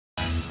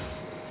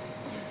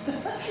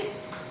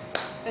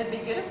It'd be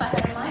good if I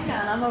had a mic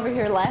on. I'm over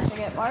here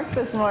laughing at Mark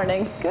this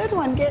morning. Good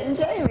one getting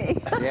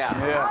Jamie. Yeah.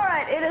 All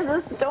right, it is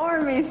a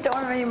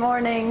stormy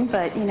morning,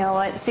 but you know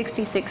what?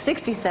 66,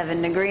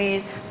 67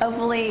 degrees.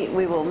 Hopefully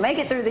we will make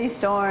it through these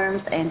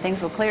storms and things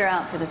will clear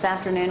out for this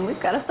afternoon. We've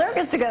got a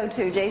circus to go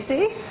to,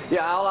 JC.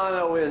 Yeah, all I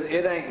know is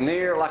it ain't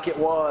near like it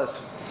was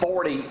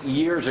 40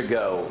 years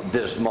ago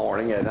this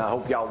morning, and I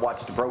hope y'all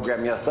watched the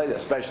program yesterday,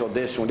 that special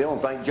edition. We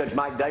don't thank Judge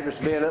Mike Davis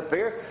for being up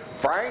here.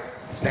 Frank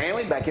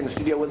Stanley back in the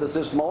studio with us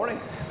this morning.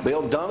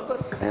 Bill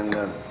Donovan and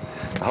a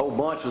whole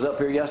bunch was up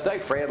here yesterday.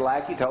 Fred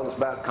Lackey told us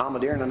about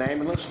commandeering an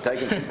ambulance,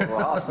 taking people to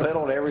the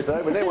hospital and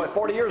everything. But anyway,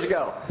 40 years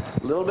ago,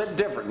 a little bit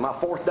different. My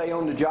fourth day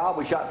on the job,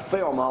 we shot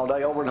film all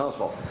day over in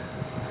Huntsville.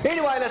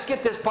 Anyway, let's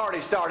get this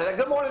party started.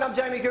 Good morning, I'm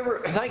Jamie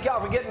Cooper. Thank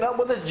y'all for getting up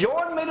with us.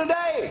 Joining me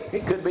today,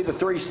 it could be the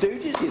Three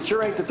Stooges. It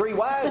sure ain't the Three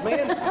Wise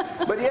Men.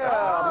 But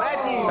yeah,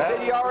 Matthew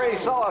said he already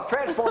saw a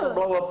transformer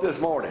blow up this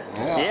morning.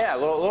 Yeah, a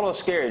little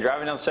scary.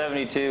 Driving down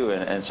 72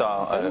 and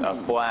saw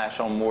a flash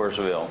on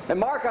Mooresville. And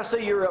Mark, I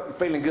see you're up and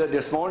feeling good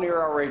this morning.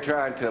 You're already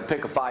trying to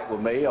pick a fight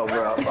with me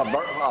over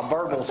a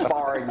verbal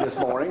sparring this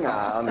morning,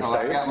 I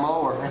understand. I got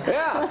more.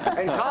 Yeah,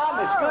 and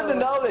Tom, it's good to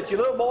know that your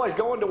little boy's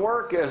going to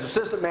work as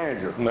assistant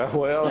manager. No,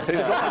 well, he's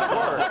going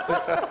to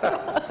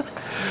work.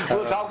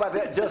 We'll talk about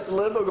that just a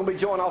little bit. We're going to be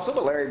joined also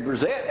by Larry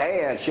Brissett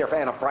and Sheriff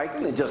Anna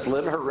Franklin in just a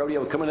little. Her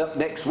rodeo coming up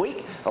next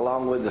week,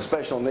 along with the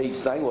special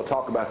needs thing. We'll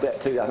talk about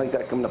that too. I think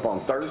that's coming up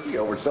on Thursday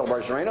over at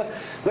Celebration Arena.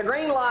 The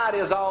green light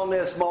is on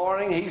this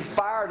morning. He's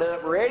fired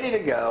up, ready to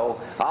go.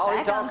 All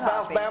he talks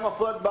about is Bama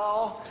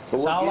football.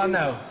 That's all I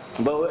know.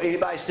 But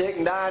anybody sick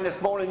and dying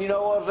this morning, you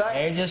know what, Zack?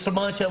 There's just a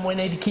bunch of them we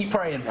need to keep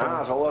praying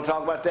for. So we'll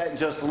talk about that in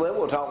just a little.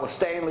 We'll talk with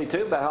Stanley,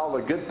 too, about all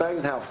the good things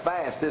and how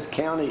fast this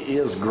county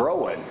is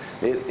growing.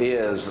 It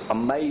is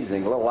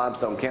amazing. Little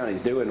Limestone County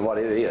is doing what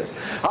it is.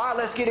 All right,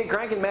 let's get it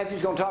cranking.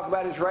 Matthew's going to talk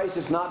about his race.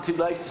 It's not too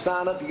late to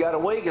sign up. You got a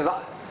week. Is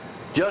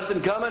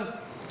Justin coming?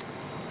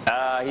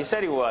 He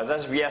said he was.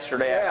 That's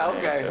yesterday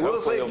afternoon. Okay. So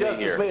we'll see if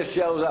Justin Smith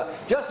shows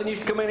up. Justin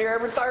used to come in here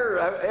every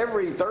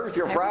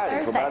Thursday or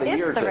Friday for about a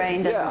year or two. The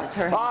rain doesn't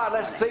deter him. All right,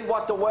 let's see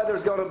what the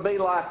weather's going to be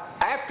like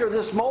after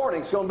this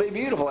morning. It's going to be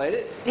beautiful, ain't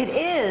it? It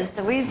is.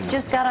 We've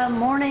just got a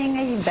morning,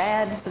 a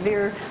bad,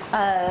 severe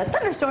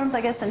thunderstorms,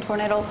 I guess, and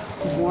tornado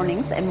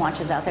warnings and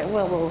watches out there.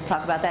 We'll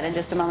talk about that in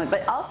just a moment.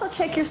 But also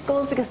check your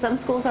schools because some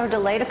schools are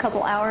delayed a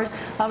couple hours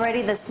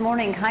already this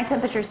morning. High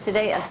temperatures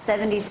today of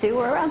 72.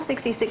 We're around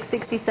 66,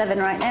 67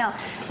 right now.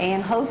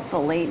 And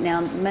hopefully,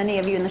 now many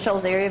of you in the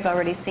Shoals area have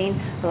already seen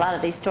a lot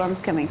of these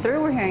storms coming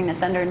through. We're hearing the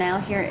thunder now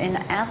here in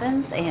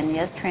Athens, and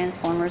yes,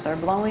 transformers are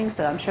blowing,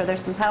 so I'm sure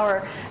there's some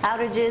power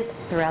outages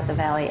throughout the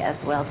valley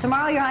as well.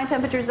 Tomorrow, your high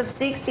temperatures of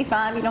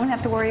 65. You don't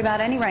have to worry about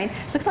any rain.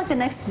 Looks like the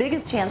next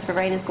biggest chance for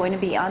rain is going to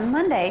be on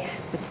Monday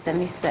with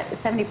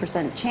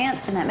 70%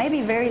 chance, and that may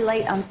be very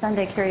late on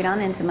Sunday, carried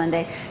on into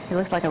Monday. It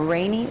looks like a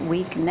rainy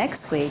week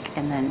next week,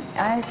 and then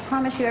I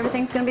promise you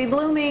everything's going to be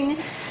blooming.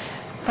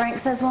 Frank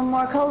says one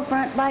more cold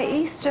front by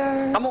Easter.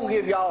 I'm going to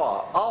give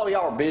y'all, all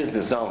y'all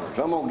business owners,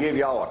 I'm going to give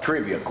y'all a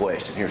trivia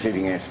question. Here, see if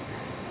you can answer.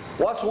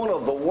 What's one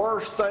of the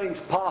worst things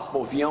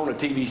possible if you own a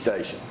TV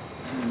station?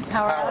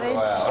 Power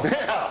outage?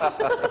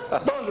 Yeah.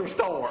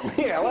 Thunderstorm.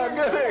 Yeah, well,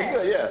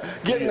 good. Yeah.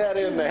 Getting that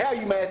in there. How are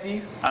you,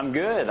 Matthew? I'm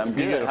good. I'm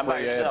good. How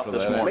about yourself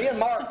this morning? Me and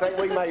Mark think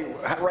we may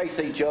race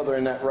each other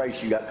in that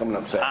race you got coming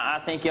up Saturday.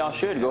 I think y'all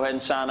should. Go ahead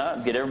and sign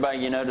up. Get everybody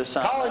you know to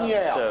sign up. Calling you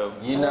out. So,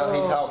 You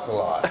know he talks a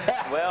lot.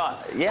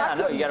 well, yeah, I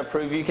know. You got to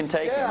prove you can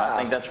take him. I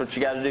think that's what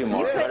you got to do,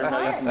 Mark. Yeah. Let her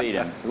know you can beat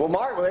him. Well,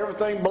 Mark, with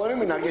everything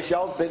blooming, I guess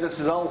y'all's business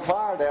is on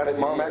fire down at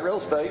Marmac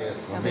Real Estate.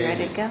 Yes, I'll be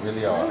ready to go.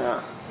 really are.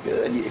 Yeah.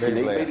 Good. If you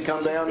need me to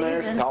come down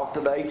there and talk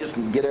today, just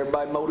get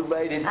everybody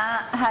motivated.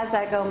 How's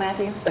that go,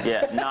 Matthew?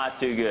 Yeah, not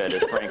too good,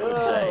 as Frank would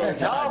say.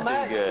 Tom,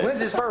 Not too good.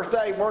 when's his first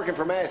day working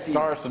for Mathew?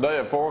 Starts today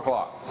at 4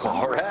 o'clock.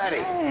 All righty.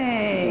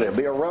 Hey. There'll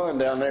be a run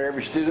down there.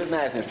 Every student in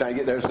Athens trying to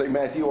get there to see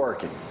Mathew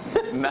working.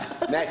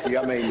 Matthew,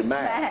 I mean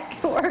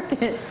Mac. Back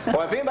working.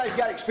 Well, if anybody's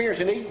got experience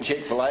in eating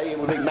Chick-fil-A, it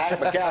would be Mac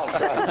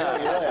McAlister. I tell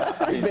you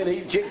that. He's been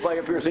eating Chick-fil-A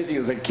up here since he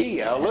was a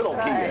kid, a little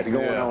kid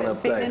going on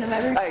up there. Feeding him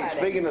every Hey, Friday.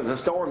 speaking of the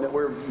storm that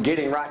we're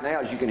getting right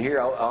now, as you can hear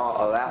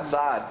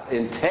outside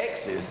in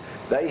Texas,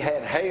 they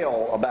had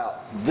hail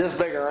about this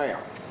big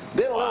around.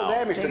 Did a little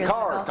damage to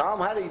cars. Tom,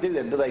 how do you do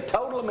that? Do they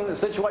total them in a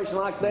situation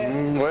like that?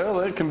 Well,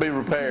 it can be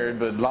repaired,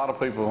 but a lot of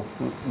people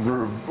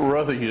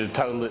rather you to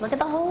total it. Look at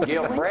the holes in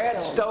Give the Brad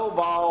windshield.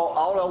 Stovall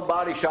Auto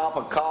Body Shop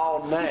a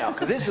call now,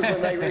 because this is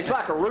when it's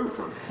like a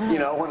roofer. You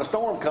know, when a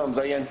storm comes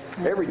in,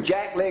 every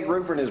jackleg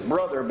roofer and his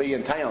brother will be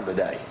in town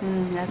today.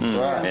 That's true.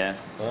 Yeah.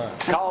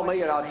 Call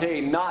me and I'll tell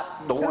you,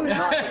 not the ones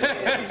not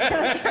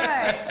That's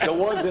right. the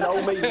ones that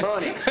owe me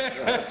money.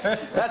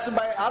 That's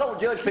about. I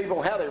don't judge people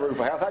on how they roof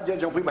a house. I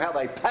judge on people how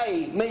they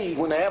pay me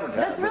when they advertise.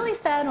 That's really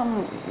sad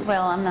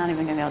well, I'm not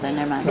even going to go there.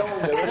 Never mind.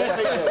 Don't do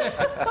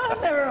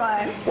it. Never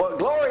mind. Well,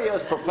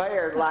 Gloria's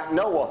prepared like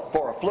Noah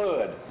for a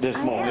flood this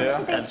morning. Look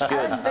at these that's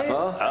good. fun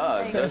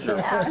boots. Those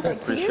are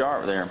pretty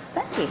sharp there.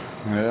 Thank you.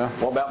 Yeah.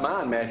 What about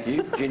mine,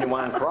 Matthew?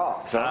 Genuine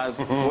Crocs. Huh?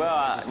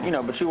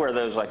 But you wear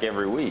those like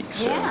every week.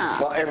 So. Yeah.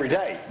 Well, every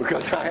day,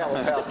 because I have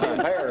about 10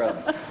 pair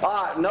of them.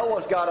 All right,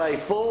 Noah's got a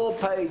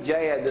full-page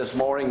ad this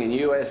morning in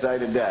USA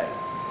Today.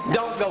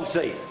 Don't go see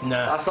it.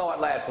 No. I saw it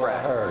last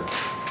Friday. heard.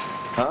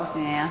 Huh?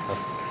 Yeah.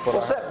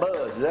 What's that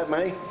buzz? Is that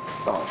me?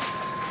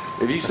 Oh.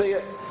 Did you see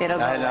it? It'll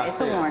go I had away. not It's a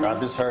seen it. warning. I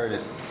just heard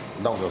it.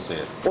 Don't go see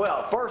it.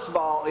 Well, first of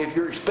all, if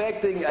you're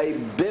expecting a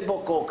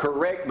biblical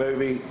correct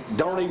movie,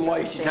 don't even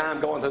waste your time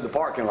going through the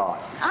parking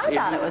lot. I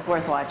thought it was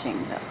worth watching,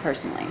 though,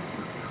 personally.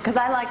 Because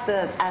I like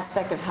the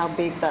aspect of how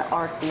big the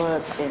ark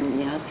looked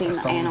and, seeing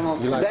the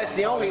animals. That's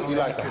the only. You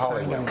like the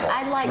Hollywood part.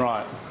 I like,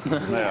 Right.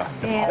 Yeah.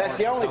 yeah. That's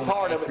the only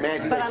part of it,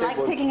 Matthew. But they I said like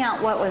was picking out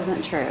what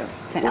wasn't true.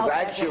 Saying, Was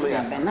that actually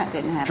didn't happen. That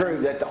didn't happen.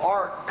 true that the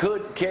ark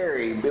could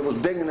carry. It was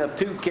big enough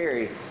to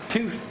carry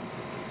two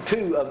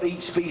of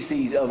each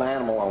species of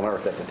animal on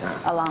Earth at the time.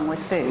 Along with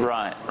food.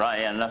 Right.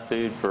 Yeah, enough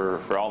food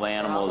for all the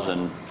animals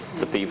and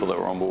the people that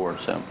were on board.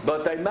 So.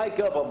 But they make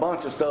up a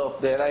bunch of stuff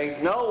that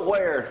ain't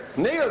nowhere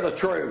near the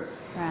truth.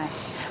 Right.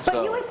 But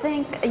So- you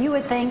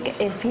would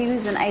think if he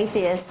was an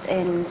atheist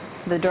and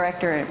the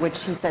director,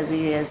 which he says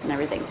he is and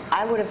everything,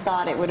 I would have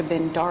thought it would have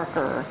been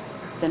darker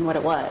than what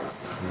it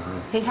was.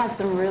 He had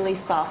some really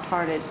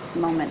soft-hearted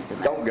moments in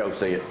there. Don't go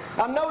see it.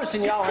 I'm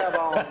noticing y'all have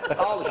on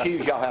all the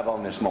shoes y'all have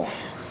on this morning.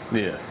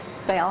 Yeah.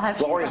 They all have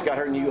shoes Gloria's on. got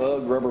her new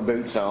UGG rubber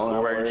boots on.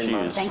 I'm Wearing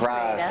my shoes. Thank you,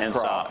 prized Rita. And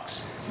Crocs.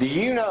 socks. Do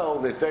you know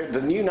that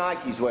the new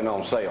Nikes went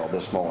on sale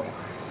this morning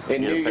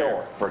in Get a New pair.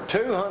 York for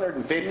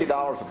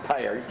 $250 a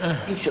pair?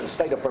 You should have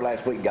stayed up there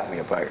last week and got me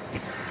a pair.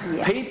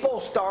 Yeah.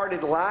 People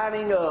started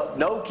lining up,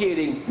 no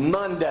kidding,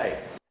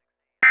 Monday.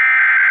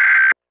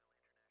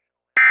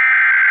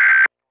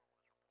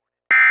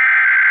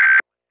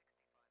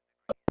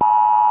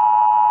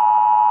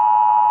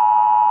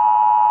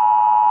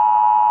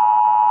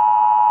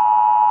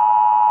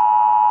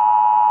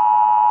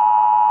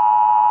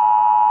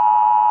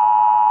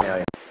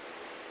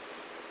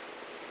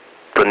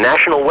 The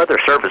National Weather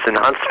Service in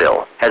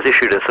Huntsville has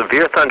issued a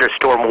severe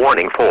thunderstorm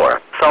warning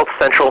for south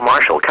central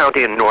Marshall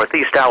County in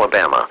northeast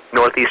Alabama,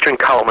 northeastern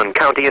Cullman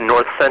County in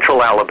north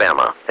central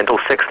Alabama until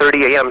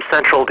 6:30 a.m.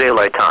 Central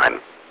Daylight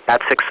Time.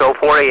 At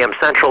 6:04 a.m.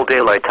 Central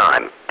Daylight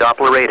Time,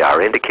 Doppler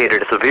radar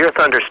indicated a severe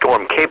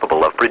thunderstorm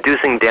capable of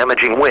producing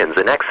damaging winds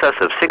in excess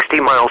of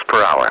 60 miles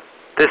per hour.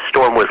 This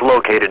storm was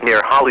located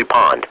near Holly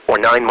Pond, or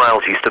 9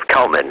 miles east of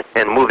Cullman,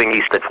 and moving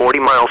east at 40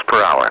 miles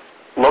per hour.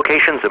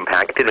 Locations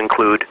impacted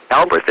include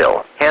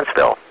Albertville,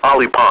 Hansville,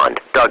 Holly Pond,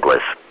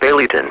 Douglas,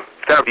 Baileyton,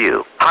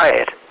 Fairview,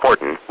 Hyatt,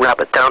 Horton,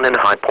 Rabbittown, and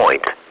High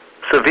Point.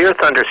 Severe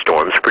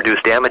thunderstorms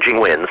produce damaging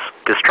winds,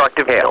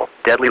 destructive hail,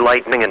 deadly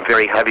lightning, and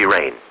very heavy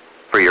rain.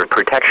 For your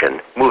protection,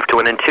 move to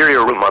an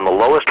interior room on the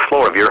lowest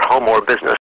floor of your home or business.